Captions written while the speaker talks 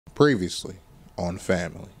Previously on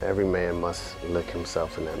Family. Every man must look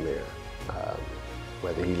himself in that mirror,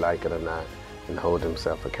 whether he like it or not, and hold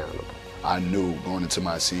himself accountable. I knew going into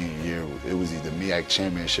my senior year, it was either MEAC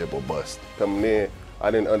championship or bust. Coming in,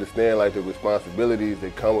 I didn't understand like the responsibilities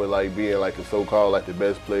that come with like being like a so-called like the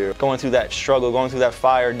best player. Going through that struggle, going through that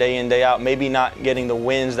fire day in, day out, maybe not getting the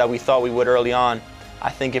wins that we thought we would early on,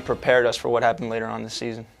 I think it prepared us for what happened later on this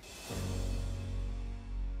season.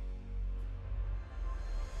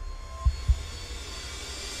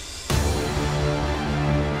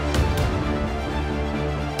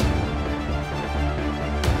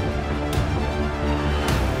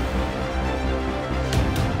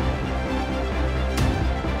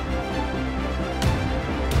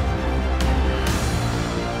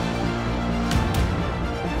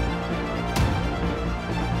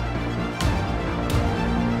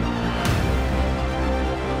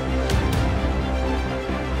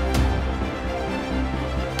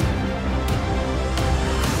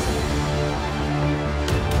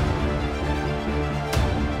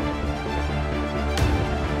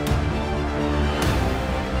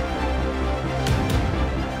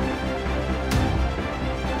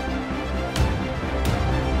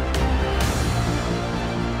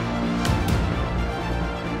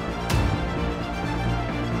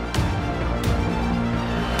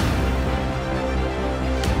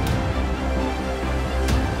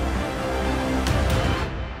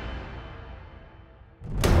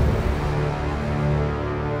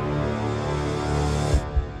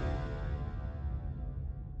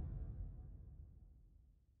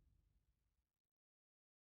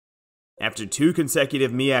 After two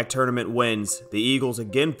consecutive MEAC Tournament wins, the Eagles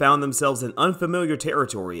again found themselves in unfamiliar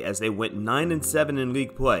territory as they went 9-7 in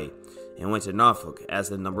league play and went to Norfolk as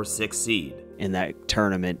the number 6 seed. In that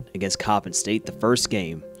tournament against Coppin State, the first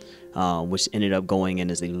game, which ended up going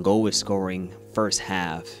in as the lowest scoring first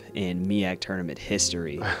half in MEAC Tournament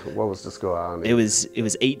history. What was the score? It was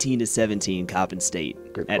 18-17 Coppin State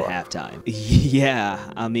at halftime. Yeah,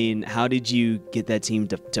 I mean, how did you get that team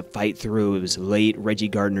to fight through? It was late. Reggie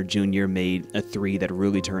Gardner Jr. made a 3 that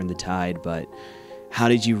really turned the tide, but how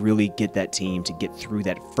did you really get that team to get through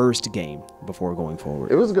that first game before going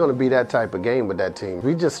forward? It was going to be that type of game with that team.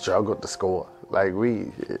 We just struggled to score. Like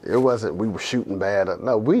it wasn't we were shooting bad.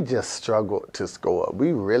 No, we just struggled to score.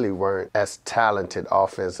 We really weren't as talented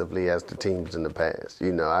offensively as the teams in the past.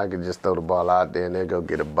 You know, I could just throw the ball out there and they'd go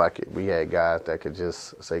get a bucket. We had guys that could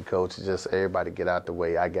just say, Coach, just everybody get out the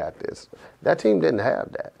way, I got this. That team didn't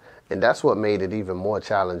have that. And that's what made it even more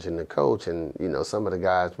challenging to coach. And, you know, some of the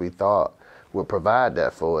guys we thought would provide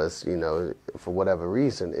that for us, you know, for whatever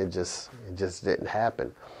reason, it just didn't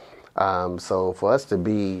happen. So for us to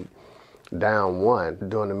be down 1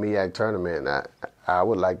 during the MEAC tournament, I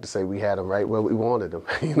would like to say we had them right where we wanted them.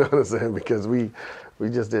 You know what I'm saying? Because we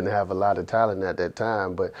just didn't have a lot of talent at that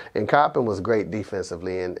time. And Coppin was great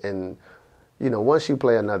defensively. And you know, once you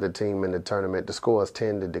play another team in the tournament, the scores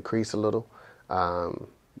tend to decrease a little.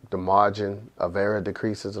 The margin of error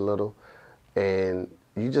decreases a little. And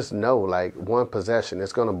you just know, like, one possession,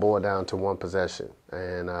 it's going to boil down to one possession.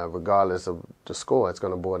 And regardless of the score, it's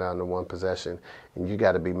going to boil down to one possession. And you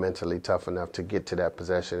got to be mentally tough enough to get to that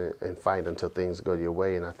possession and fight until things go your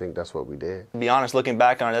way. And I think that's what we did. To be honest, looking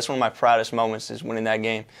back on it, that's one of my proudest moments is winning that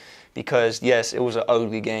game. Because, yes, it was an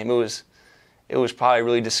ugly game. It was probably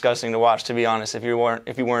really disgusting to watch, to be honest, if you weren't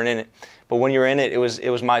in it. But when you're in it, it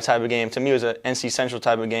was my type of game. To me, it was an NC Central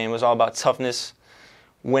type of game. It was all about toughness,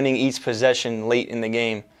 winning each possession late in the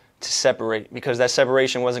game to separate, because that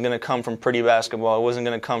separation wasn't going to come from pretty basketball. It wasn't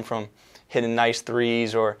going to come from hitting nice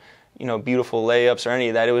threes or, you know, beautiful layups or any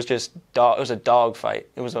of that. It was just it was a dog fight.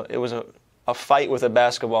 It was a fight with a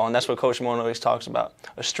basketball, and that's what Coach Moton always talks about,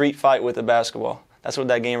 a street fight with a basketball. That's what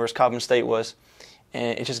that game versus Coppin State was,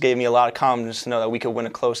 and it just gave me a lot of confidence to know that we could win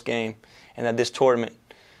a close game and that this tournament,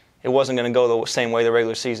 it wasn't going to go the same way the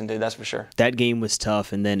regular season did, that's for sure. That game was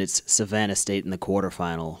tough, and then it's Savannah State in the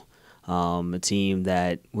quarterfinal, a team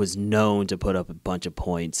that was known to put up a bunch of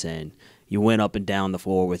points, and you went up and down the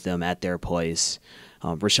floor with them at their place.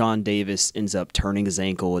 Raasean Davis ends up turning his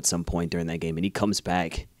ankle at some point during that game, and he comes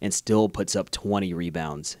back and still puts up 20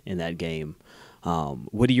 rebounds in that game.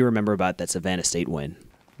 What do you remember about that Savannah State win?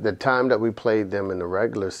 The time that we played them in the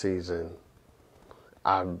regular season,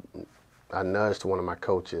 I nudged one of my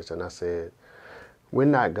coaches and I said, we're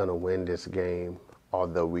not going to win this game,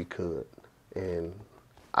 although we could. And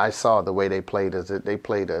I saw the way they played us. They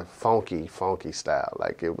played a funky style,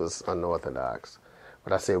 like it was unorthodox.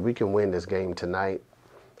 But I said, we can win this game tonight.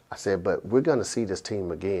 I said, but we're going to see this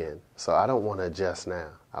team again, so I don't want to adjust now.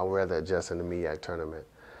 I'd rather adjust in the MEAC tournament.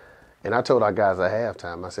 And I told our guys at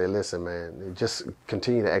halftime, I said, listen, man, just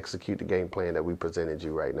continue to execute the game plan that we presented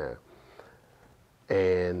you right now.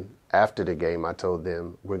 And after the game, I told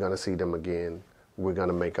them, we're going to see them again. We're going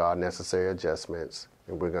to make our necessary adjustments,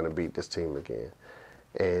 and we're going to beat this team again.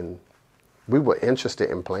 And we were interested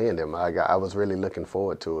in playing them. I was really looking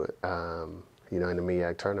forward to it, you know, in the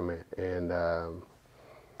MEAC tournament. And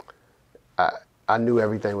I knew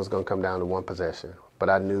everything was going to come down to one possession, but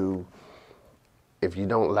I knew if you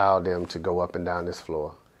don't allow them to go up and down this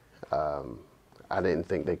floor, I didn't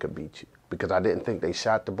think they could beat you, because I didn't think they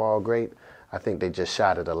shot the ball great. I think they just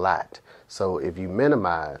shot it a lot. So if you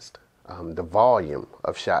minimized the volume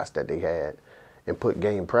of shots that they had and put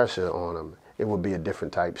game pressure on them, it would be a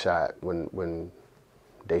different type shot when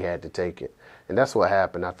they had to take it. And that's what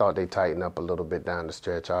happened. I thought they tightened up a little bit down the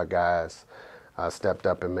stretch. Our guys stepped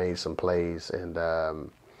up and made some plays. And,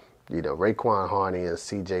 you know, Raekwon Harney and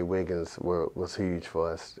C.J. Wiggins was huge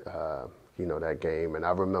for us, you know, that game. And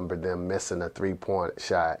I remember them missing a three-point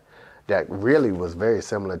shot that really was very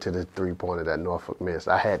similar to the three-pointer that Norfolk missed.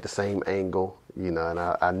 I had the same angle, you know, and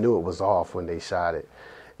I knew it was off when they shot it.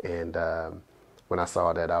 And when I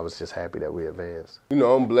saw that, I was just happy that we advanced. You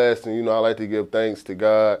know, I'm blessed, and, you know, I like to give thanks to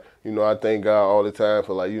God. You know, I thank God all the time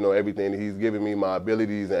for, like, you know, everything that He's given me, my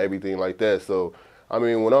abilities and everything like that. So, I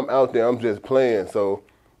mean, when I'm out there, I'm just playing. So,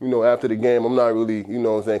 you know, after the game, I'm not really, you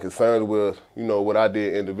know what I'm saying, concerned with, you know, what I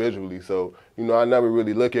did individually. So, you know, I never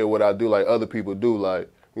really look at what I do like other people do.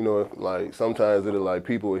 Like, you know, like sometimes it'll, like,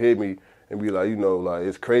 people will hit me and be like, you know, like,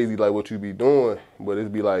 it's crazy, like, what you be doing. But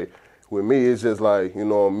it'd be like, with me, it's just like, you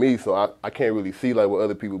know, me, so I can't really see like what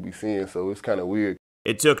other people be seeing, so it's kind of weird.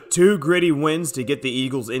 It took 2 gritty wins to get the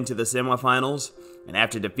Eagles into the semifinals, and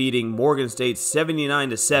after defeating Morgan State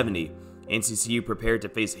 79-70, NCCU prepared to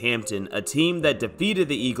face Hampton, a team that defeated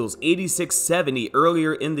the Eagles 86-70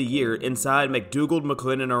 earlier in the year inside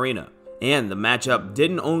McDougald-McLennan Arena. And the matchup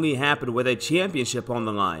didn't only happen with a championship on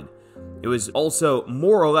the line. It was also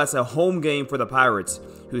more or less a home game for the Pirates,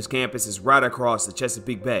 whose campus is right across the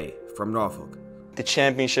Chesapeake Bay from Norfolk. The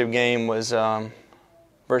championship game was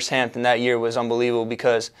versus Hampton that year was unbelievable,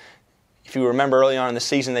 because if you remember early on in the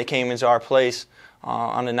season, they came into our place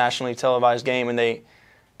on a nationally televised game, and they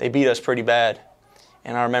beat us pretty bad.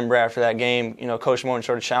 And I remember after that game, you know, Coach Moton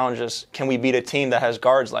sort of challenged us, can we beat a team that has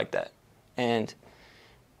guards like that? And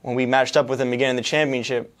when we matched up with him again in the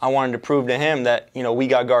championship, I wanted to prove to him that, you know, we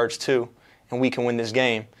got guards too, and we can win this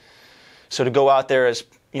game. So to go out there as,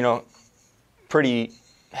 you know, pretty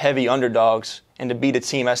heavy underdogs and to beat a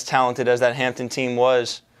team as talented as that Hampton team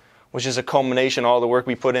was just a culmination of all the work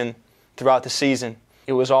we put in throughout the season.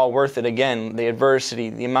 It was all worth it. Again, the adversity,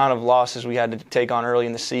 the amount of losses we had to take on early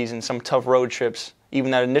in the season, some tough road trips, even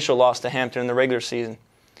that initial loss to Hampton in the regular season.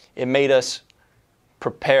 It made us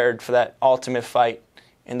prepared for that ultimate fight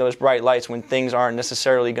in those bright lights when things aren't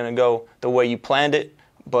necessarily going to go the way you planned it,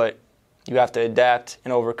 but you have to adapt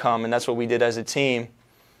and overcome, and that's what we did as a team.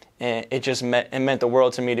 And it just meant the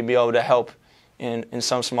world to me to be able to help in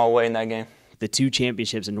some small way in that game. The 2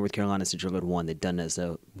 championships in North Carolina Central had won, they'd done as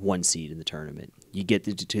a 1 seed in the tournament. You get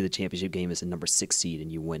to the championship game as a number 6 seed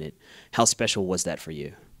and you win it. How special was that for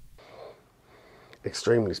you?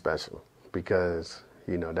 Extremely special, because,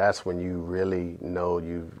 you know, that's when you really know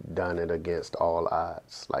you've done it against all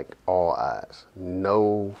odds, like all odds.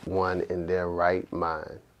 No one in their right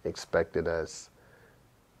mind expected us,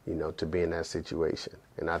 you know, to be in that situation.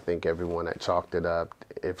 And I think everyone that chalked it up,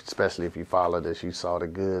 especially if you followed us, you saw the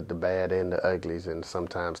good, the bad, and the uglies, and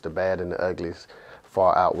sometimes the bad and the uglies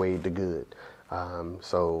far outweighed the good.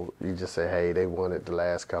 So you just say, hey, they won it the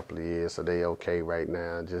last couple of years, so they okay right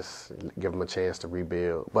now. Just give them a chance to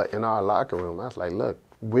rebuild. But in our locker room, I was like, look,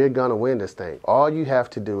 we're going to win this thing. All you have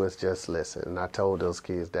to do is just listen. And I told those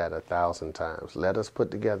kids that 1,000 times. Let us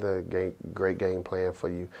put together a great game plan for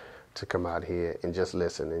you to come out here and just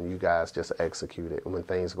listen, and you guys just execute it. And when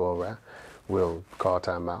things go around, we'll call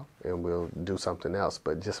timeout and we'll do something else.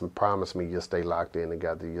 But just promise me you'll stay locked in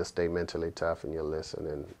together, you'll stay mentally tough, and you'll listen.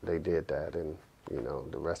 And they did that, and, you know,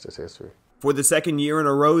 the rest is history. For the second year in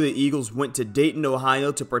a row, the Eagles went to Dayton,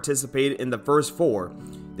 Ohio to participate in the first 4,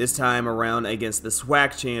 this time around against the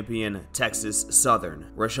SWAC champion, Texas Southern.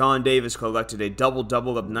 Raasean Davis collected a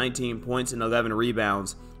double-double of 19 points and 11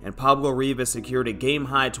 rebounds, and Pablo Rivas secured a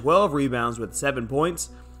game-high 12 rebounds with 7 points,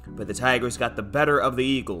 but the Tigers got the better of the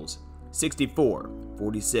Eagles,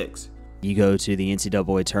 64-46. You go to the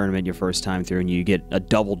NCAA Tournament your first time through, and you get a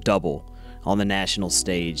double-double on the national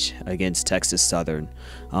stage against Texas Southern.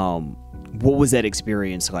 What was that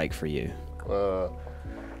experience like for you?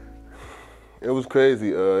 It was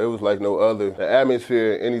crazy. It was like no other. The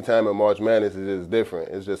atmosphere anytime in March Madness is just different.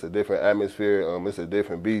 It's just a different atmosphere. It's a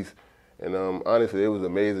different beast. And honestly, it was an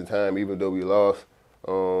amazing time, even though we lost.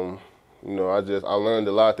 You know, I learned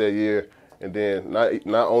a lot that year. And then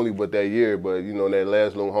not only but that year, but you know, that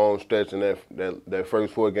last little home stretch and that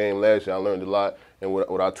first 4 game last year, I learned a lot. And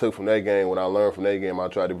what I took from that game, what I learned from that game, I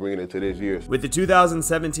tried to bring it into this year. With the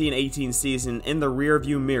 2017-18 season in the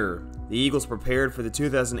rearview mirror, the Eagles prepared for the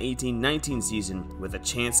 2018-19 season with a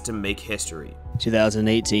chance to make history.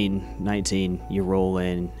 2018-19, you roll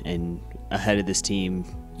in, and ahead of this team,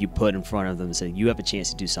 you put in front of them and say, you have a chance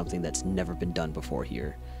to do something that's never been done before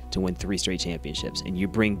here, to win 3 straight championships. And you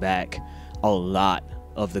bring back a lot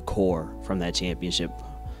of the core from that championship.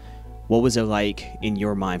 What was it like in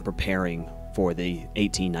your mind preparing for the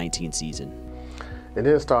 18-19 season? It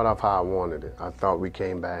didn't start off how I wanted it. I thought we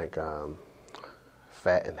came back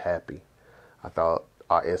fat and happy. I thought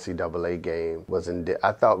our NCAA game was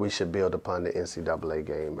I thought we should build upon the NCAA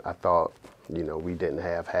game. I thought, you know, we didn't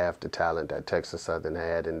have half the talent that Texas Southern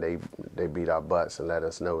had, and they beat our butts and let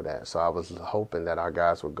us know that. So I was hoping that our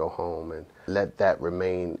guys would go home and let that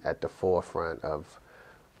remain at the forefront of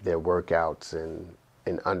their workouts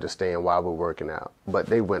and understand why we're working out. But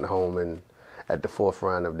they went home, and at the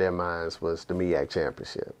forefront of their minds was the MEAC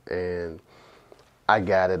championship. And I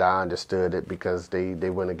got it, I understood it, because they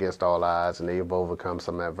went against all odds and they've overcome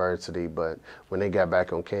some adversity. But when they got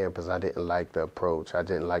back on campus, I didn't like the approach. I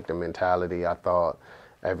didn't like the mentality. I thought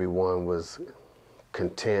everyone was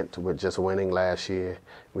content with just winning last year.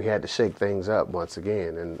 We had to shake things up once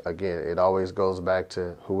again. And again, it always goes back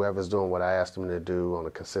to whoever's doing what I asked them to do on a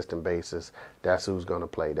consistent basis, that's who's going to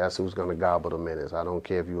play. That's who's going to gobble the minutes. I don't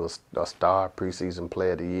care if you're a star preseason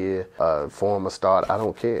player of the year, former start, I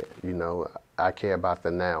don't care. You know, I care about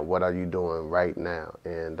the now. What are you doing right now?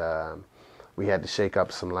 And we had to shake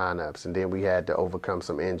up some lineups, and then we had to overcome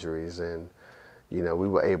some injuries, and you know, we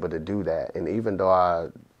were able to do that. And even though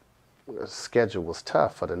our schedule was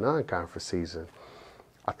tough for the non-conference season,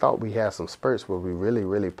 I thought we had some spurts where we really,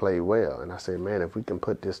 really played well. And I said, man, if we can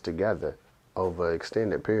put this together over an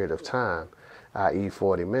extended period of time, i.e.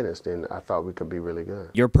 40 minutes, then I thought we could be really good.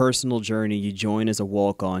 Your personal journey, you join as a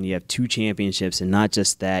walk-on, you have 2 championships, and not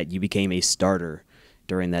just that, you became a starter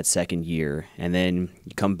during that second year. And then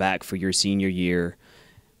you come back for your senior year,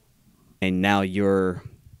 and now you're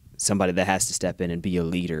somebody that has to step in and be a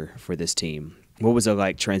leader for this team. What was it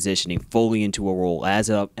like transitioning fully into a role as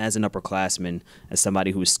an upperclassman, as somebody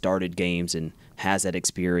who has started games and has that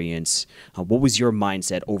experience? What was your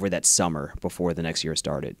mindset over that summer before the next year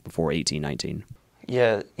started, before 18-19?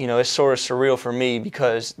 Yeah, you know, it's sort of surreal for me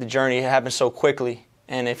because the journey happened so quickly.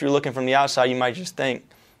 And if you're looking from the outside, you might just think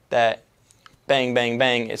that bang, bang,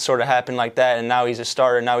 bang, it sort of happened like that, and now he's a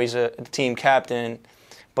starter, now he's a team captain.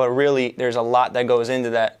 But really, there's a lot that goes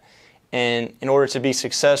into that. And in order to be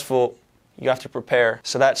successful, you have to prepare.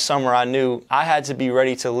 So that summer I knew I had to be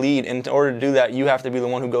ready to lead. And in order to do that, you have to be the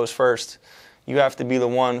one who goes first. You have to be the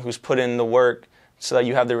one who's put in the work so that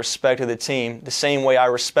you have the respect of the team. The same way I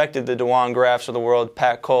respected the DeJuan Graffs of the world,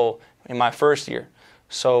 Pat Cole, in my first year.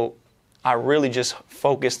 So I really just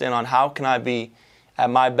focused in on how can I be at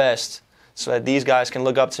my best so that these guys can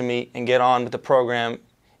look up to me and get on with the program,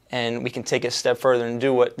 and we can take it a step further and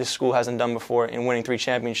do what this school hasn't done before in winning 3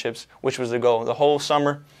 championships, which was the goal. The whole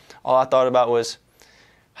summer, all I thought about was,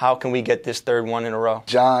 how can we get this 3rd one in a row?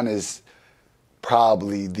 John is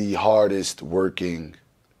probably the hardest working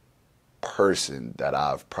person that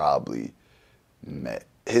I've probably met.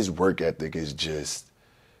 His work ethic is just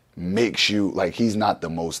makes you, like, he's not the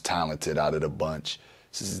most talented out of the bunch.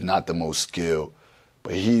 This is not the most skilled,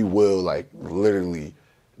 but he will, like, literally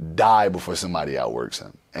die before somebody outworks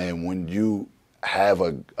him. And when you have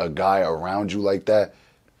a guy around you like that,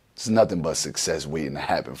 it's nothing but success waiting to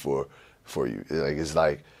happen for you. It's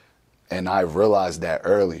like, and I realized that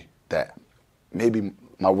early, that maybe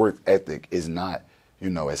my work ethic is not, you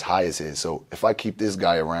know, as high as his. So if I keep this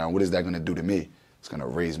guy around, what is that going to do to me? It's going to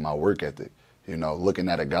raise my work ethic. You know, looking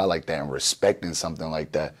at a guy like that and respecting something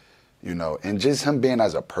like that, you know, and just him being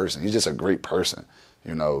as a person. He's just a great person.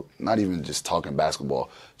 You know, not even just talking basketball.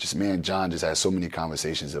 Just me and John just had so many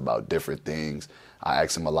conversations about different things. I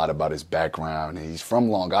asked him a lot about his background, and he's from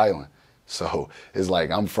Long Island. So it's like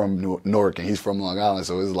I'm from Newark and he's from Long Island.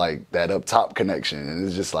 So it's like that up top connection. And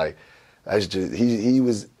it's just like, that's just, he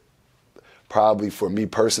was probably, for me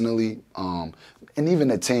personally, and even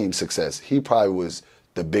the team success, he probably was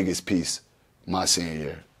the biggest piece my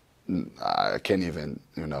senior year. I can't even,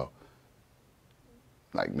 you know,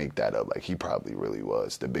 like make that up. Like, he probably really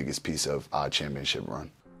was the biggest piece of our championship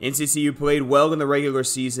run. NCCU played well in the regular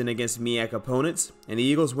season against MEAC opponents, and the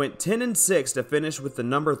Eagles went 10-6 to finish with the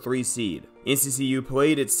number 3 seed. NCCU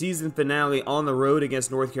played its season finale on the road against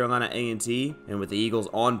North Carolina A&T, and with the Eagles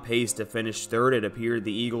on pace to finish third, it appeared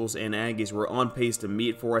the Eagles and Aggies were on pace to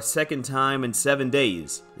meet for a second time in 7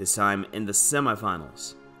 days, this time in the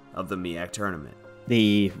semifinals of the MEAC Tournament.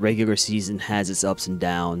 The regular season has its ups and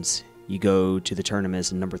downs. You go to the tournament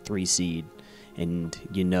as a number 3 seed, and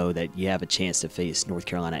you know that you have a chance to face North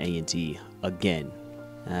Carolina A&T again,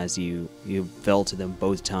 as you fell to them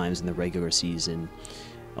both times in the regular season.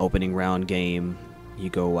 Opening round game, you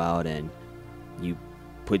go out and you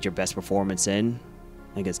put your best performance in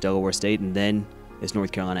against Delaware State, and then it's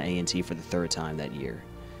North Carolina A&T for the 3rd time that year.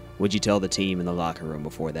 What'd you tell the team in the locker room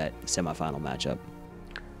before that semifinal matchup?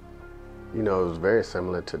 You know, it was very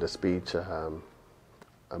similar to the speech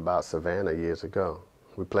about Savannah years ago.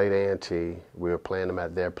 We played A&T. We were playing them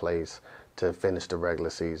at their place to finish the regular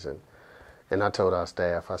season. And I told our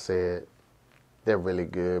staff, I said, they're really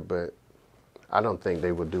good, but I don't think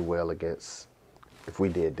they would do well against, if we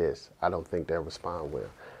did this, I don't think they'll respond well.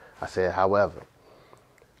 I said, however,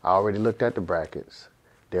 I already looked at the brackets.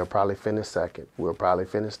 They'll probably finish 2nd. We'll probably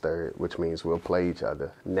finish 3rd, which means we'll play each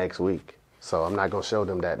other next week. So I'm not going to show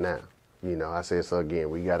them that now. You know, I said, so again,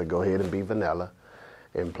 we got to go ahead and be vanilla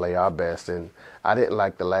and play our best. And I didn't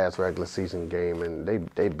like the last regular season game, and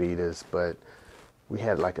they beat us, but we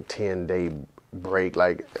had like a 10-day break.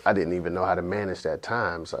 Like, I didn't even know how to manage that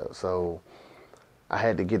time. So I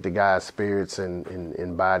had to get the guys' spirits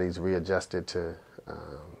and bodies readjusted to,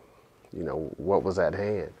 you know, what was at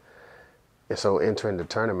hand. And so entering the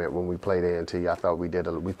tournament when we played A&T, I thought we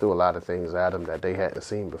threw a lot of things at them that they hadn't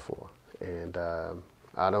seen before. And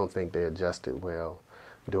I don't think they adjusted well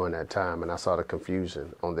during that time, and I saw the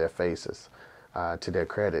confusion on their faces. To their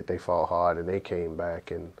credit, they fought hard, and they came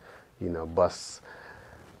back and, you know, bust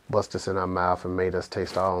us in our mouth and made us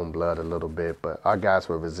taste our own blood a little bit. But our guys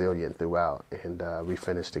were resilient throughout, and we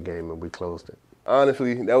finished the game and we closed it.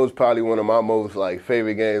 Honestly, that was probably one of my most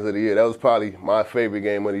favorite games of the year. That was probably my favorite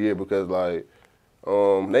game of the year because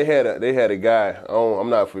they had a guy. I'm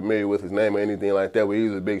not familiar with his name or anything like that, but he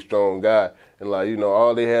was a big, strong guy. And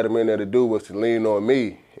all they had him in there to do was to lean on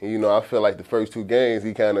me. And I feel like the first 2 games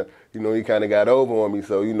he kind of got over on me.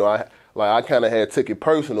 So I kind of had took it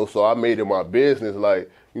personal. So I made it my business.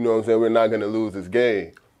 You know what I'm saying? We're not gonna lose this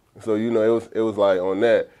game. So it was on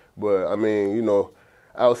that. But I mean,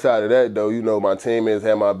 outside of that though, my teammates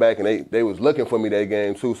had my back and they was looking for me that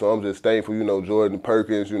game too. So I'm just thankful. Jordan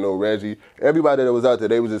Perkins, Reggie, everybody that was out there,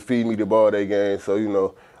 they was just feeding me the ball that game.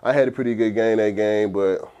 So I had a pretty good game that game,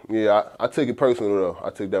 but yeah, I took it personal though. I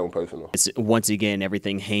took that one personal. It's, once again,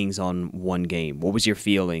 everything hangs on one game. What was your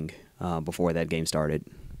feeling before that game started?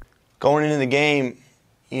 Going into the game,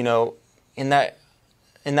 in that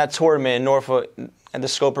tournament in Norfolk at the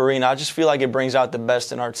Scope Arena, I just feel like it brings out the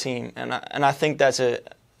best in our team, and I think that's a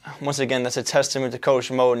testament to Coach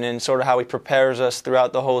Moton and sort of how he prepares us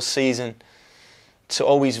throughout the whole season to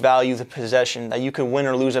always value the possession, that you can win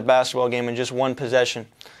or lose a basketball game in just one possession.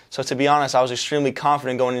 So to be honest, I was extremely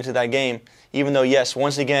confident going into that game, even though, yes,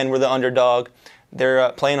 once again, we're the underdog. They're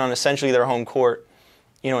playing on essentially their home court,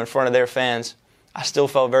 in front of their fans. I still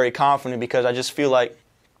felt very confident because I just feel like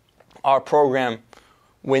our program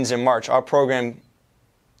wins in March. Our program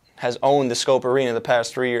has owned the Scope Arena the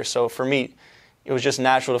past 3 years. So for me, it was just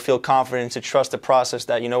natural to feel confident, to trust the process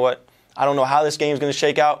that, I don't know how this game is going to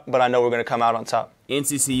shake out, but I know we're going to come out on top.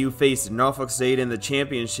 NCCU faced Norfolk State in the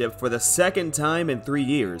championship for the 2nd time in 3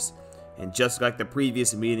 years, and just like the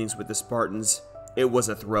previous meetings with the Spartans, it was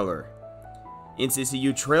a thriller.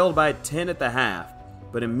 NCCU trailed by 10 at the half,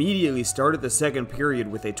 but immediately started the second period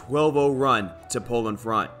with a 12-0 run to pull in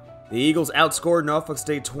front. The Eagles outscored Norfolk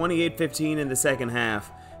State 28-15 in the second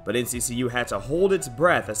half, but NCCU had to hold its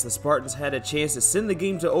breath as the Spartans had a chance to send the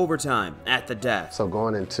game to overtime at the death. So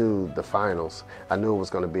going into the finals, I knew it was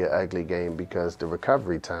going to be an ugly game because the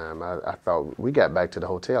recovery time, I thought we got back to the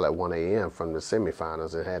hotel at 1 a.m. from the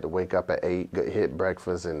semifinals and had to wake up at 8, hit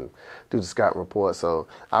breakfast and do the scouting report. So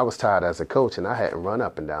I was tired as a coach and I hadn't run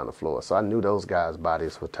up and down the floor. So I knew those guys'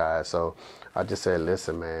 bodies were tired. So I just said,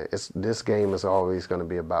 listen, man, this game is always going to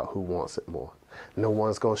be about who wants it more. No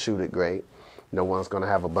one's going to shoot it great. No one's going to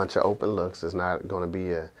have a bunch of open looks. It's not going to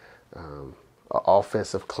be a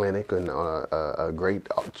offensive clinic and a great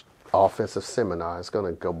offensive seminar. It's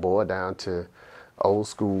going to boil down to old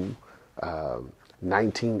school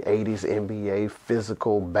 1980s NBA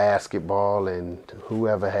physical basketball, and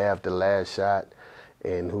whoever have the last shot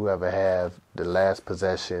and whoever have the last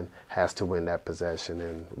possession has to win that possession,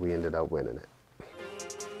 and we ended up winning it.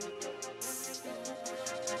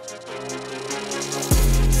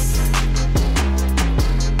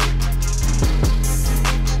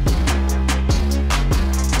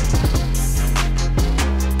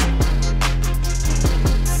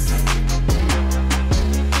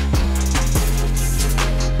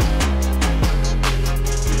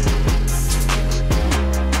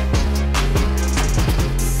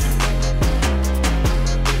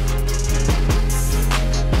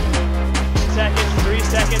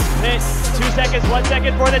 1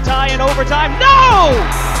 second for the tie in overtime. No!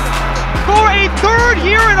 For a third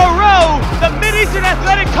year in a row, the Mid-Eastern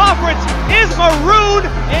Athletic Conference is maroon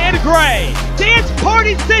and gray. Dance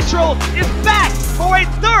Party Central is back for a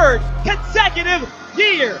third consecutive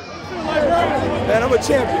year. Man, I'm a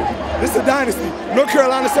champion. This is a dynasty. North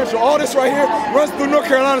Carolina Central. All this right here runs through North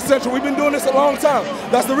Carolina Central. We've been doing this a long time.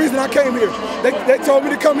 That's the reason I came here. They told me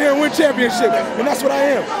to come here and win championship, and that's what I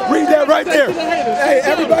am. Read that right there. Hey,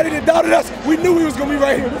 everybody that doubted us, we knew we was going to be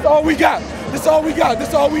right here. This is all we got. This is all we got. This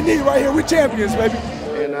is all we need right here. We champions, baby.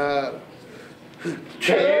 And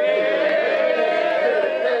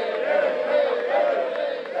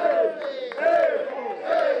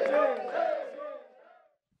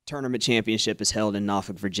Tournament championship is held in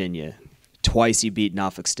Norfolk, Virginia. Twice you beat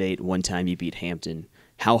Norfolk State, one time you beat Hampton.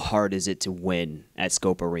 How hard is it to win at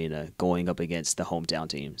Scope Arena going up against the hometown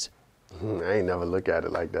teams? I ain't never look at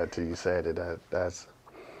it like that till you said it.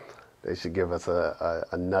 They should give us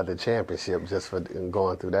another championship just for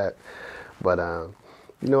going through that. But,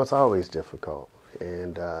 you know, it's always difficult.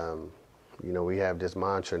 And, you know, we have this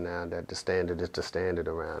mantra now that the standard is the standard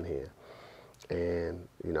around here. And,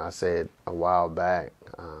 you know, I said a while back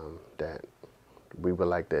that we were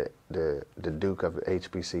like the Duke of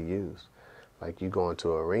HBCUs. Like you go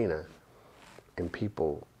into an arena and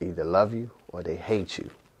people either love you or they hate you.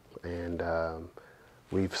 And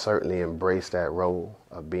we've certainly embraced that role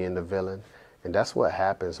of being the villain. And that's what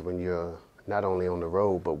happens when you're not only on the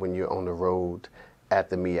road, but when you're on the road at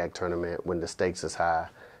the MEAC tournament, when the stakes is high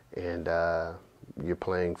and you're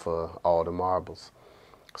playing for all the marbles.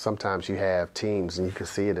 Sometimes you have teams, and you can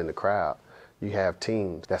see it in the crowd, you have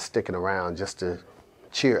teams that's sticking around just to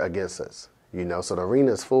cheer against us. You know, so the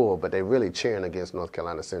arena's full, but they're really cheering against North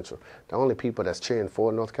Carolina Central. The only people that's cheering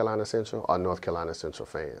for North Carolina Central are North Carolina Central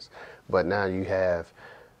fans. But now you have,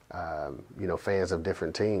 you know, fans of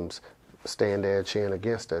different teams staying there cheering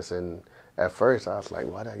against us. And at first I was like,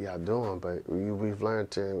 what are y'all doing? But we've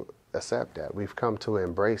learned to accept that. We've come to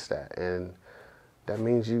embrace that. And that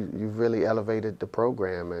means you've really elevated the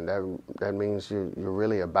program, and that means you're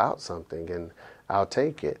really about something, and I'll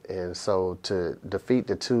take it. And so to defeat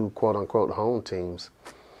the two quote-unquote home teams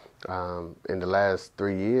in the last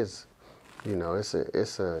 3 years, you know, it's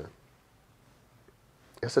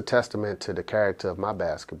a testament to the character of my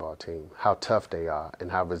basketball team, how tough they are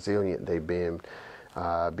and how resilient they've been,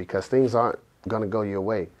 because things aren't going to go your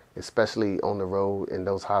way, especially on the road in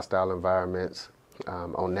those hostile environments,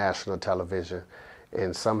 on national television.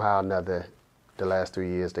 And somehow or another, the last 3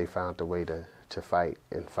 years, they found a way to fight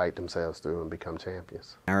and fight themselves through and become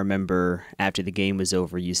champions. I remember after the game was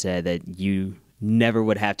over, you said that you never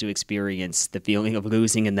would have to experience the feeling of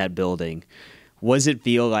losing in that building. What does it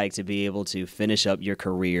feel like to be able to finish up your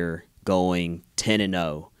career going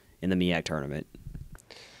 10-0 in the MEAC tournament?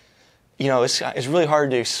 You know, it's really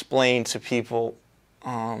hard to explain to people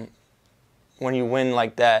when you win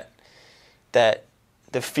like that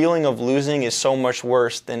the feeling of losing is so much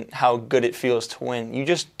worse than how good it feels to win. You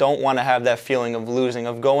just don't want to have that feeling of losing,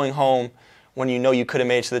 of going home when you know you could have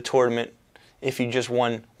made it to the tournament if you just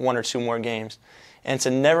won 1 or 2 more games. And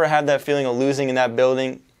to never have that feeling of losing in that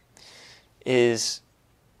building is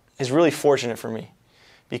really fortunate for me,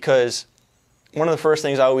 because one of the first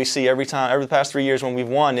things I always see every the past 3 years when we've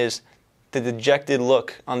won is the dejected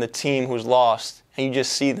look on the team who's lost, and you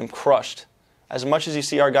just see them crushed. As much as you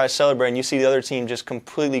see our guys celebrating, you see the other team just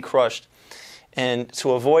completely crushed. And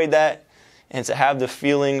to avoid that and to have the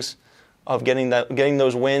feelings of getting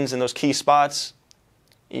those wins in those key spots,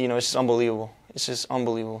 you know, it's just unbelievable. It's just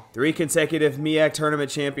unbelievable. 3 consecutive MEAC Tournament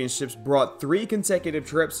championships brought 3 consecutive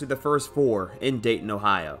trips to the first 4 in Dayton,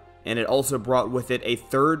 Ohio. And it also brought with it a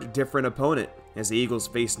third different opponent as the Eagles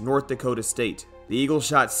faced North Dakota State. The Eagles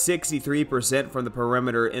shot 63% from the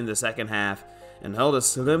perimeter in the second half and held a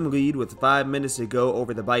slim lead with 5 minutes to go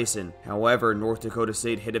over the Bison. However, North Dakota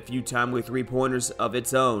State hit a few timely 3-pointers of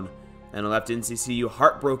its own and left NCCU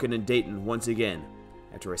heartbroken in Dayton once again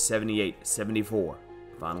after a 78-74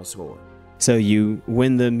 final score. So you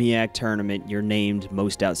win the MEAC tournament, you're named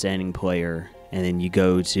most outstanding player, and then you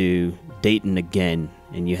go to Dayton again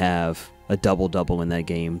and you have a double-double in that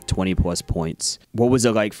game, 20-plus points. What was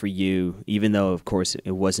it like for you, even though, of course,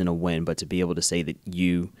 it wasn't a win, but to be able to say that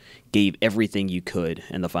you gave everything you could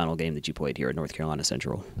in the final game that you played here at North Carolina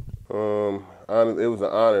Central? It was an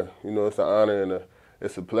honor. You know, it's an honor and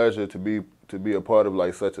it's a pleasure to be a part of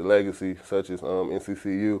like such a legacy, such as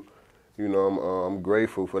NCCU. You know, I'm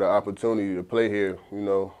grateful for the opportunity to play here. You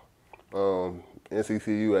know,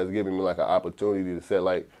 NCCU has given me like an opportunity to set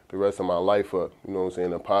like the rest of my life up, you know what I'm saying,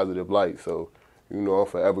 in a positive light. So, you know, I'm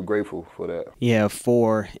forever grateful for that. Yeah,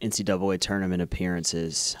 4 NCAA tournament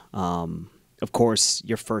appearances. of course,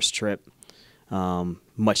 your first trip,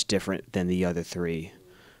 much different than the other three.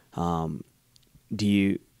 Can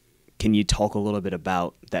you talk a little bit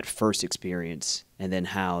about that first experience and then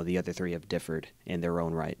how the other three have differed in their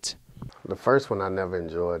own rights? The first one, I never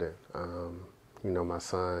enjoyed it. My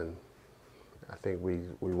son, I think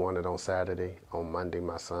we won it on Saturday. On Monday,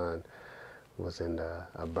 my son was in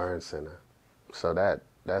a burn center. So that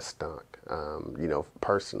stunk,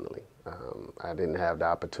 personally. I didn't have the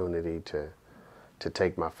opportunity to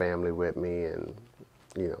take my family with me, and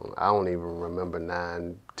I don't even remember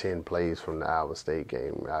 9-10 plays from the Iowa State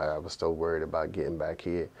game. I was so worried about getting back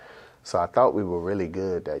here. So I thought we were really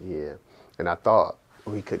good that year, and I thought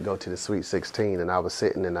we could go to the Sweet 16, and I was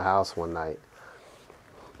sitting in the house one night,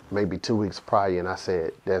 maybe 2 weeks prior, and I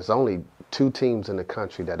said, there's only 2 teams in the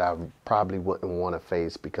country that I probably wouldn't want to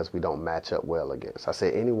face because we don't match up well against. I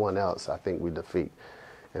said, anyone else I think we defeat.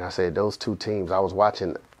 And I said, those 2 teams, I was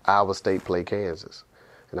watching Iowa State play Kansas.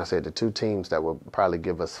 And I said, the 2 teams that would probably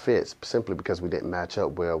give us fits simply because we didn't match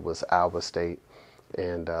up well was Iowa State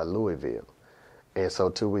and Louisville. And so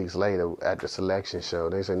 2 weeks later at the selection show,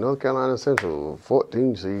 they said, North Carolina Central,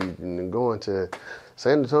 14 seed, and going to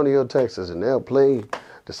San Antonio, Texas, and they'll play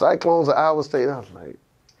the Cyclones of Iowa State. I was like,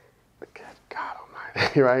 God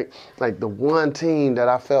almighty, right? Like the one team that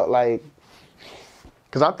I felt like,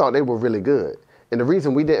 because I thought they were really good. And the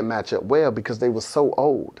reason we didn't match up well because they were so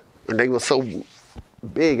old and they were so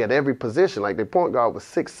big at every position. Like their point guard was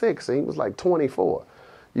 6'6", and he was like 24,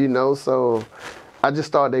 so I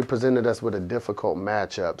just thought they presented us with a difficult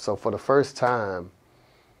matchup. So for the first time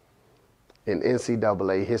in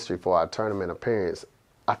NCAA history for our tournament appearance,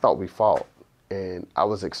 I thought we fought. And I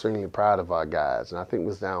was extremely proud of our guys. And I think it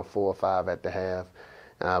was down 4 or 5 at the half.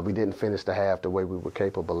 We didn't finish the half the way we were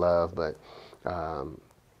capable of, but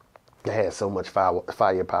they had so much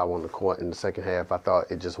firepower on the court in the second half, I thought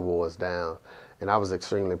it just wore us down. And I was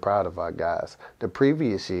extremely proud of our guys. The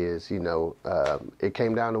previous years, it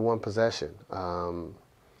came down to one possession.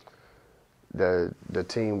 The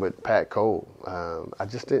team with Pat Cole, I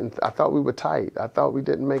thought we were tight. I thought we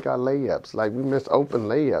didn't make our layups. Like we missed open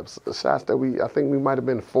layups, shots that I think we might have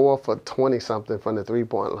been 4 for 20-something from the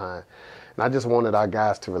 3-point line. And I just wanted our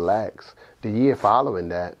guys to relax. The year following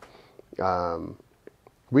that,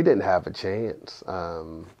 we didn't have a chance.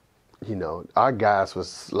 Our guys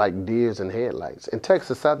was like deers in headlights. And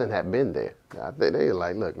Texas Southern had been there. They were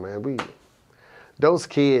like, look, man, those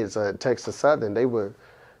kids at Texas Southern, they were,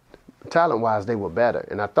 talent-wise, they were better.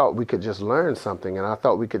 And I thought we could just learn something, and I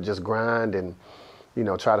thought we could just grind and,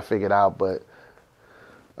 try to figure it out. But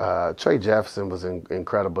Trey Jefferson was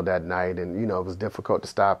incredible that night, and, it was difficult to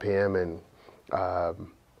stop him.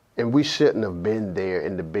 And we shouldn't have been there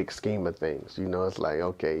in the big scheme of things. It's like,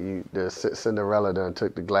 okay, the Cinderella done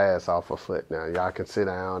took the glass off her foot. Now y'all can sit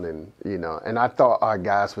down and, And I thought our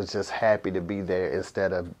guys was just happy to be there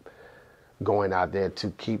instead of going out there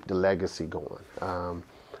to keep the legacy going.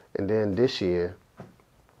 And then this year,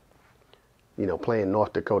 playing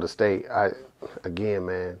North Dakota State, again,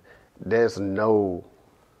 man,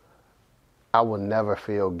 I will never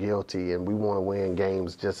feel guilty, and we want to win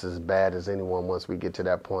games just as bad as anyone once we get to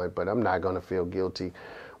that point, but I'm not going to feel guilty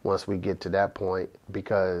once we get to that point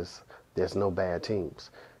because there's no bad teams.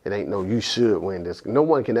 It ain't no you should win this. No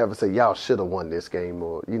one can ever say y'all should have won this game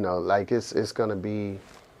or, it's going to be,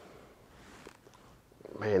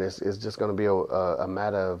 man, it's just going to be a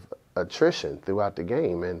matter of attrition throughout the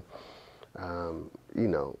game. And,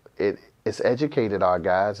 it's educated our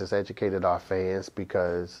guys, it's educated our fans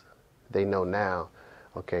because they know now,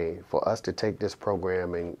 okay, for us to take this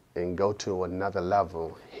program and go to another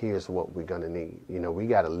level, here's what we're going to need. We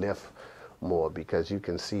got to lift more because you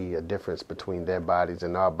can see a difference between their bodies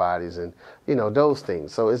and our bodies and, those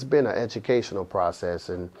things. So it's been an educational process,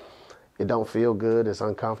 and it don't feel good. It's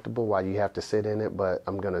uncomfortable while you have to sit in it, but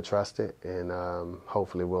I'm going to trust it, and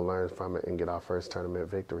hopefully we'll learn from it and get our first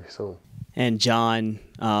tournament victory soon. And John,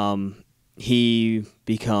 he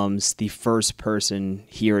becomes the first person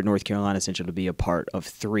here at North Carolina Central to be a part of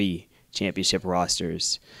 3 championship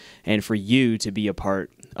rosters. And for you to be a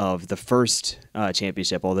part of the first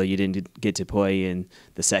championship, although you didn't get to play in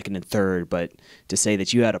the second and third, but to say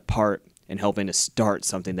that you had a part in helping to start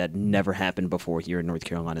something that never happened before here at North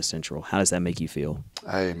Carolina Central, how does that make you feel?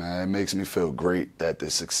 Hey, man, it makes me feel great that the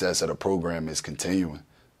success of the program is continuing.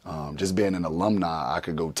 Just being an alumni, I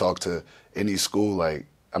could go talk to any school,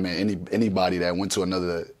 anybody that went to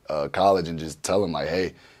another college and just tell them,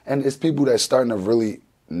 hey, and it's people that's starting to really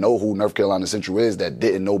know who North Carolina Central is that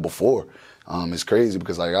didn't know before. It's crazy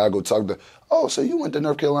because like I go talk to, oh, so you went to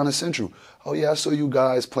North Carolina Central. Oh yeah, I saw you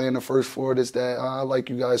guys playing the first floor, this, that. I like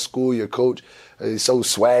you guys' school, your coach. He's so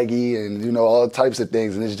swaggy and, you know, all types of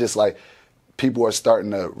things. And it's just like people are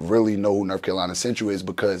starting to really know who North Carolina Central is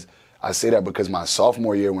because I say that because my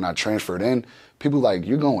sophomore year when I transferred in, people like,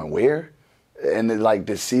 you're going where? And then, like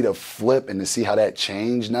to see the flip and to see how that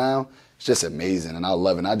changed now, it's just amazing. And I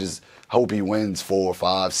love it. And I just hope he wins 4,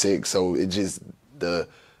 5, 6. So it just, the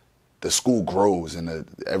school grows and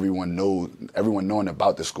everyone knowing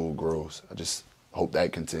about the school grows. I just hope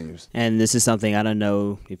that continues. And this is something, I don't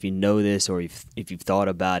know if you know this or if you've thought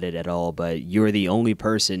about it at all, but you're the only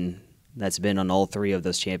person that's been on all 3 of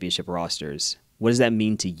those championship rosters. What does that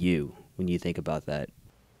mean to you when you think about that?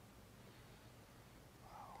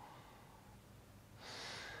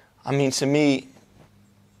 I mean, to me,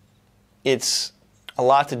 it's a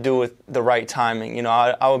lot to do with the right timing. You know,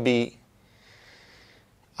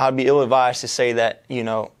 I'd be ill-advised to say that, you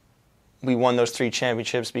know, we won those 3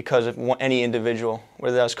 championships because of any individual,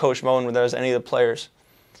 whether that was Coach Moton, whether that was any of the players.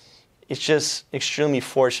 It's just extremely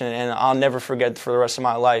fortunate, and I'll never forget for the rest of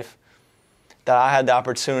my life that I had the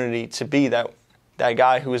opportunity to be that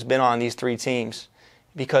guy who has been on these 3 teams,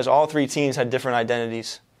 because all 3 teams had different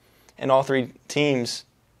identities, and all 3 teams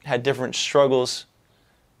had different struggles,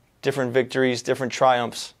 different victories, different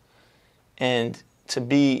triumphs. And to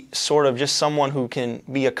be sort of just someone who can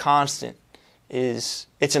be a constant it's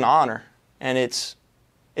an honor. And it's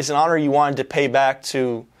an honor you wanted to pay back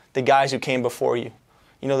to the guys who came before you.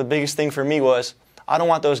 You know, the biggest thing for me was I don't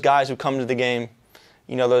want those guys who come to the game,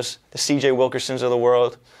 you know, the C.J. Wilkersons of the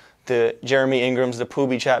world, the Jeremy Ingrams, the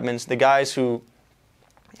Poobie Chapmans, the guys who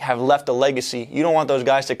have left a legacy. You don't want those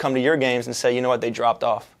guys to come to your games and say, you know what, they dropped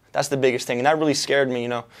off. That's the biggest thing. And that really scared me, you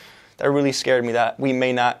know. That really scared me that we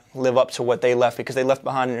may not live up to what they left because they left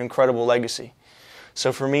behind an incredible legacy.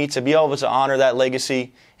 So for me, to be able to honor that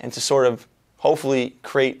legacy and to sort of hopefully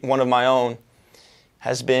create one of my own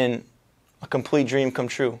has been a complete dream come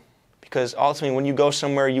true. Because ultimately, when you go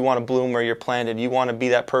somewhere, you want to bloom where you're planted. You want to be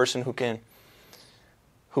that person who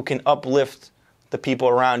can uplift the people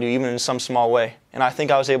around you, even in some small way. And I think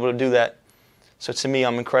I was able to do that. So to me,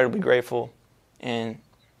 I'm incredibly grateful, and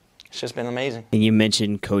it's just been amazing. And you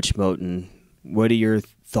mentioned Coach Moton. What are your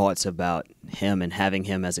thoughts about him and having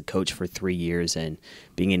him as a coach for 3 years and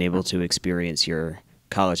being able to experience your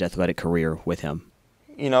college athletic career with him?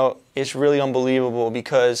 You know, it's really unbelievable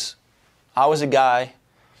because I was a guy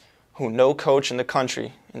who no coach in the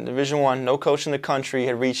country, in Division I, no coach in the country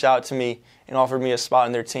had reached out to me and offered me a spot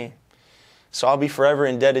in their team. So I'll be forever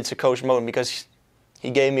indebted to Coach Moton because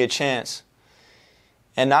he gave me a chance.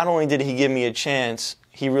 And not only did he give me a chance,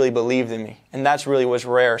 he really believed in me. And that's really what's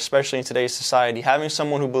rare, especially in today's society. Having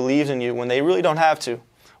someone who believes in you when they really don't have to.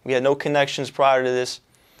 We had no connections prior to this.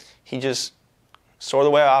 He just saw the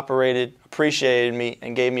way I operated, appreciated me,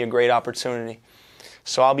 and gave me a great opportunity.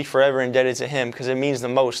 So I'll be forever indebted to him because it means the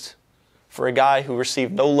most for a guy who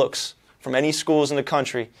received no looks from any schools in the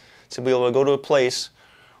country to be able to go to a place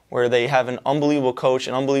where they have an unbelievable coach,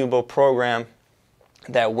 an unbelievable program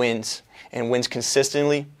that wins and wins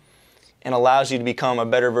consistently and allows you to become a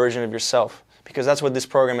better version of yourself. Because that's what this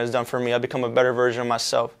program has done for me. I've become a better version of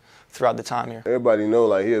myself throughout the time here. Everybody know,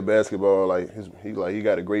 like, he a basketball, he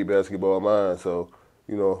got a great basketball mind. So,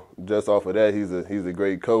 you know, just off of that, he's a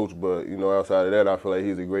great coach. But, you know, outside of that, I feel like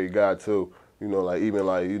he's a great guy too. You know, like, even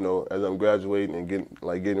like, you know, as I'm graduating and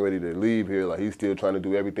getting ready to leave here, like, he's still trying to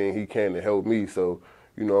do everything he can to help me. So,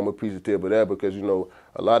 you know, I'm appreciative of that because, you know,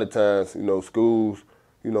 a lot of times, you know, schools,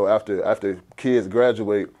 you know, after kids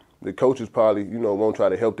graduate, the coaches probably, you know, won't try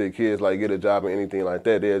to help their kids, like, get a job or anything like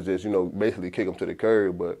that. They'll just, you know, basically kick them to the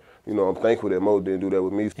curb. But, you know, I'm thankful that Mo didn't do that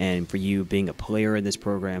with me. And for you being a player in this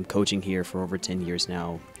program, coaching here for over 10 years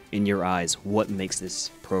now, in your eyes, what makes this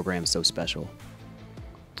program so special?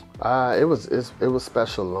 It was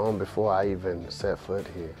special long before I even set foot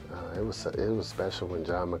here. It was special when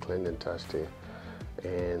John McClendon touched here.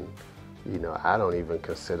 And, you know, I don't even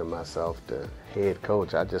consider myself the head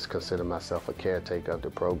coach. I just consider myself a caretaker of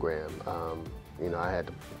the program. You know, I had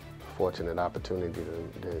the fortunate opportunity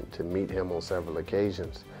to meet him on several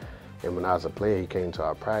occasions. And when I was a player, he came to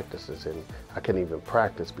our practices, and I couldn't even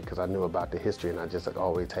practice because I knew about the history, and I just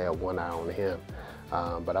always had one eye on him.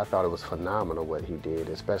 But I thought it was phenomenal what he did,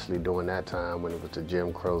 especially during that time when it was the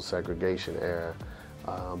Jim Crow segregation era,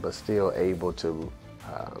 but still able to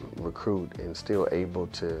recruit and still able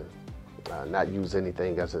to not use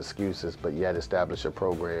anything as excuses, but yet establish a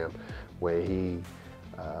program where he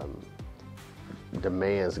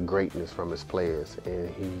demands greatness from his players, and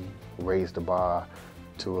he raised the bar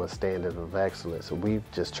to a standard of excellence. So we've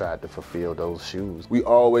just tried to fulfill those shoes. We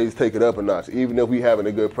always take it up a notch. Even if we having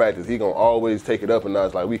a good practice, he gonna always take it up a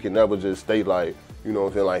notch. Like, we can never just stay like, you know what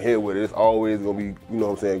I'm saying, like, here with it. It's always gonna be, you know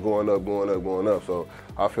what I'm saying, going up, going up, going up. So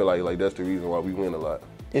I feel like that's the reason why we win a lot.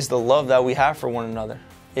 It's the love that we have for one another.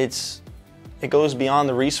 It goes beyond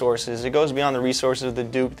the resources. It goes beyond the resources of the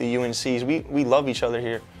Duke, the UNCs. We love each other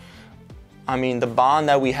here. I mean, the bond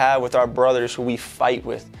that we have with our brothers who we fight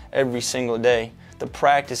with every single day, the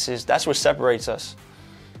practices, that's what separates us.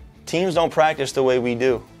 Teams don't practice the way we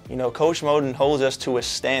do. You know, Coach Moton holds us to a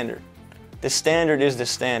standard. The standard is the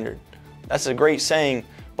standard. That's a great saying,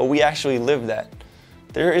 but we actually live that.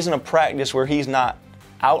 There isn't a practice where he's not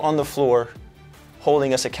out on the floor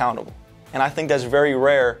holding us accountable. And I think that's very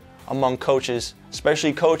rare among coaches,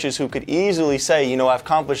 especially coaches who could easily say, you know, I've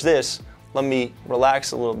accomplished this, let me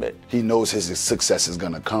relax a little bit. He knows his success is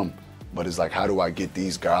gonna come, but it's like, how do I get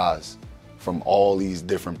these guys from all these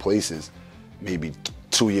different places, maybe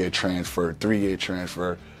 2-year transfer, 3-year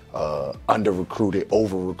transfer, under-recruited,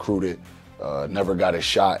 over-recruited, never got a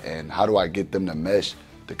shot, and how do I get them to mesh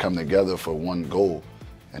to come together for one goal?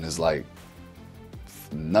 And it's like,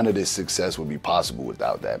 none of this success would be possible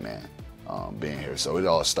without that man being here. So it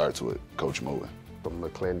all starts with Coach Moton. From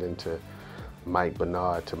McClendon to Mike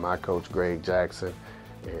Bernard to my coach, Greg Jackson,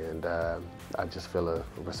 and I just feel a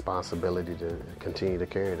responsibility to continue to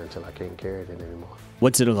carry it until I can't carry it anymore.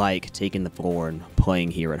 What's it like taking the floor and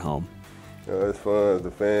playing here at home? It's fun.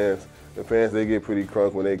 The fans, they get pretty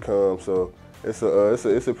crunk when they come, so it's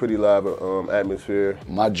a pretty live atmosphere.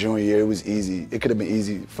 My junior year, it was easy. It could have been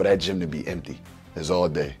easy for that gym to be empty. It's all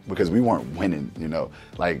day because we weren't winning, you know,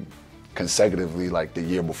 like consecutively like the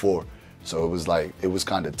year before. So it was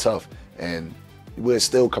kind of tough, and we'd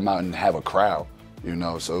still come out and have a crowd, you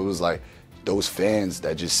know. So it was like those fans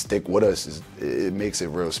that just stick with us, it makes it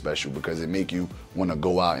real special because it make you want to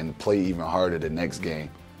go out and play even harder the next game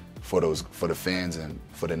for the fans and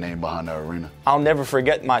for the name behind the arena. I'll never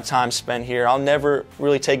forget my time spent here. I'll never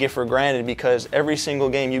really take it for granted because every single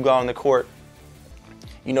game you go out on the court,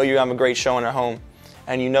 you know you're having a great showing at home.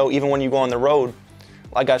 And you know, even when you go on the road,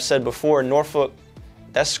 like I've said before, Norfolk,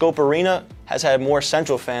 that Scope Arena has had more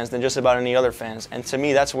Central fans than just about any other fans. And to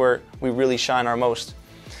me, that's where we really shine our most.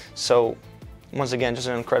 So, once again, just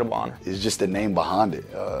an incredible honor. It's just the name behind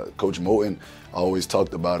it. Coach Moton always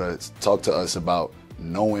talked to us about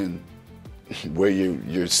knowing where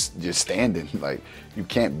you're standing. Like, you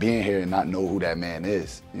can't be in here and not know who that man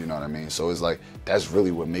is. You know what I mean? So it's like, that's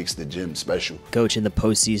really what makes the gym special. Coach, in the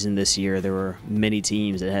postseason this year, there were many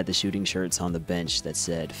teams that had the shooting shirts on the bench that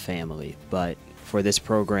said family. But for this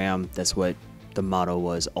program, that's what the motto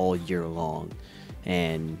was all year long.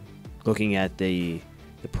 And looking at the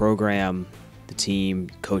program, the team,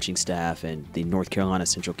 coaching staff, and the North Carolina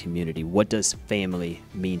Central community, what does family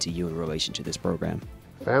mean to you in relation to this program?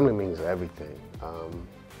 Family means everything.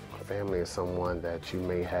 Family is someone that you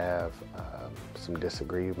may have some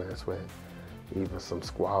disagreements with, even some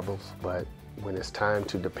squabbles, but when it's time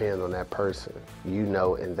to depend on that person, you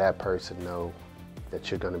know, and that person know that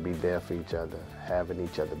you're going to be there for each other, having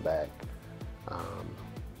each other back,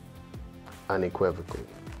 unequivocally.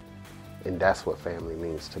 And that's what family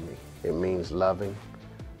means to me. It means loving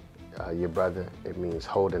your brother. It means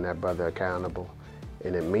holding that brother accountable.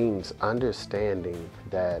 And it means understanding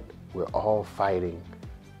that we're all fighting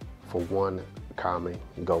for one common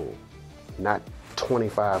goal. Not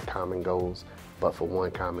 25 common goals, but for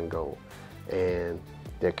one common goal. And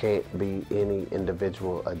there can't be any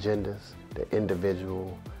individual agendas. The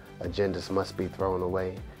individual agendas must be thrown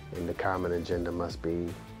away, and the common agenda must be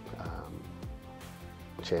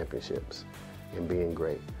championships and being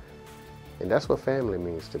great. And that's what family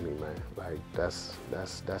means to me, man. Like, that's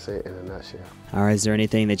it in a nutshell. All right, is there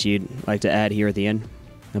anything that you'd like to add here at the end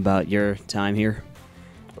about your time here?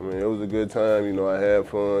 I mean, it was a good time. You know, I had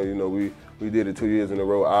fun. You know, we did it 2 years in a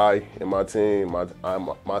row. I and my team,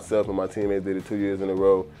 myself and my teammates did it 2 years in a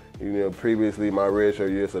row. You know, previously my redshirt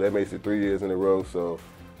year, so that makes it 3 years in a row. So,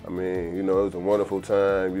 I mean, you know, it was a wonderful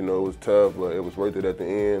time. You know, it was tough, but it was worth it at the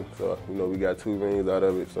end. So, you know, we got 2 rings out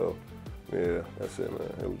of it. So, yeah, that's it, man.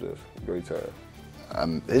 It was just a great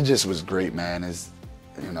time. It just was great, man. It's,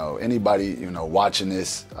 you know, anybody, you know, watching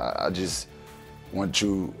this, I just want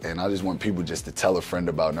you, and I just want people just to tell a friend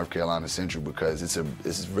about North Carolina Central because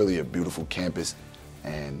it's really a beautiful campus,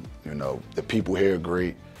 and, you know, the people here are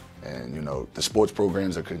great, and, you know, the sports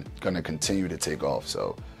programs are going to continue to take off.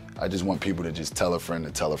 So I just want people to just tell a friend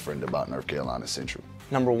about North Carolina Central.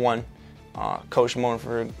 Number one, Coach Moton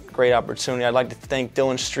for a great opportunity. I'd like to thank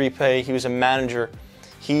Dylan Stripe. He was a manager.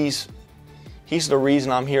 He's he's the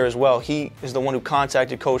reason I'm here as well. He is the one who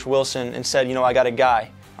contacted Coach Wilson and said, you know, I got a guy.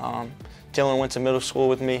 Dylan went to middle school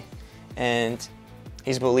with me, and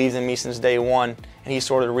he's believed in me since day one, and he's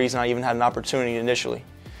sort of the reason I even had an opportunity initially.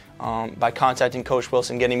 By contacting Coach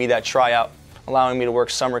Wilson, getting me that tryout, allowing me to work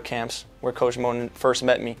summer camps where Coach Moton first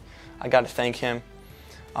met me. I got to thank him.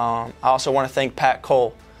 I also want to thank Pat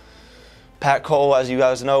Cole. Pat Cole, as you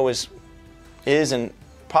guys know, is and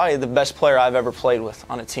probably the best player I've ever played with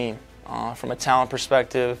on a team. From a talent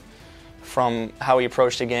perspective, from how he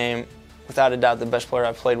approached the game, without a doubt the best player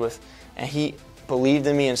I've played with. And he believed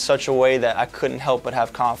in me in such a way that I couldn't help but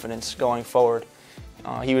have confidence going forward.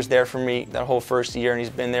 He was there for me that whole first year, and he's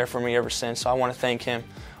been there for me ever since. So I want to thank him.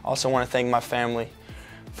 Also want to thank my family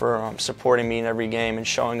for supporting me in every game and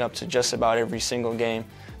showing up to just about every single game.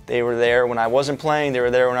 They were there when I wasn't playing, they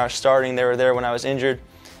were there when I was starting, they were there when I was injured,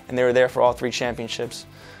 and they were there for all 3 championships.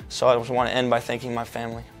 So I just want to end by thanking my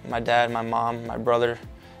family, my dad, my mom, my brother,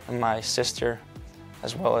 and my sister,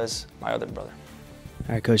 as well as my other brother.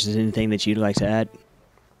 All right, Coach, is there anything that you'd like to add?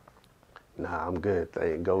 Nah, I'm good.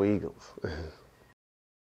 Go Eagles.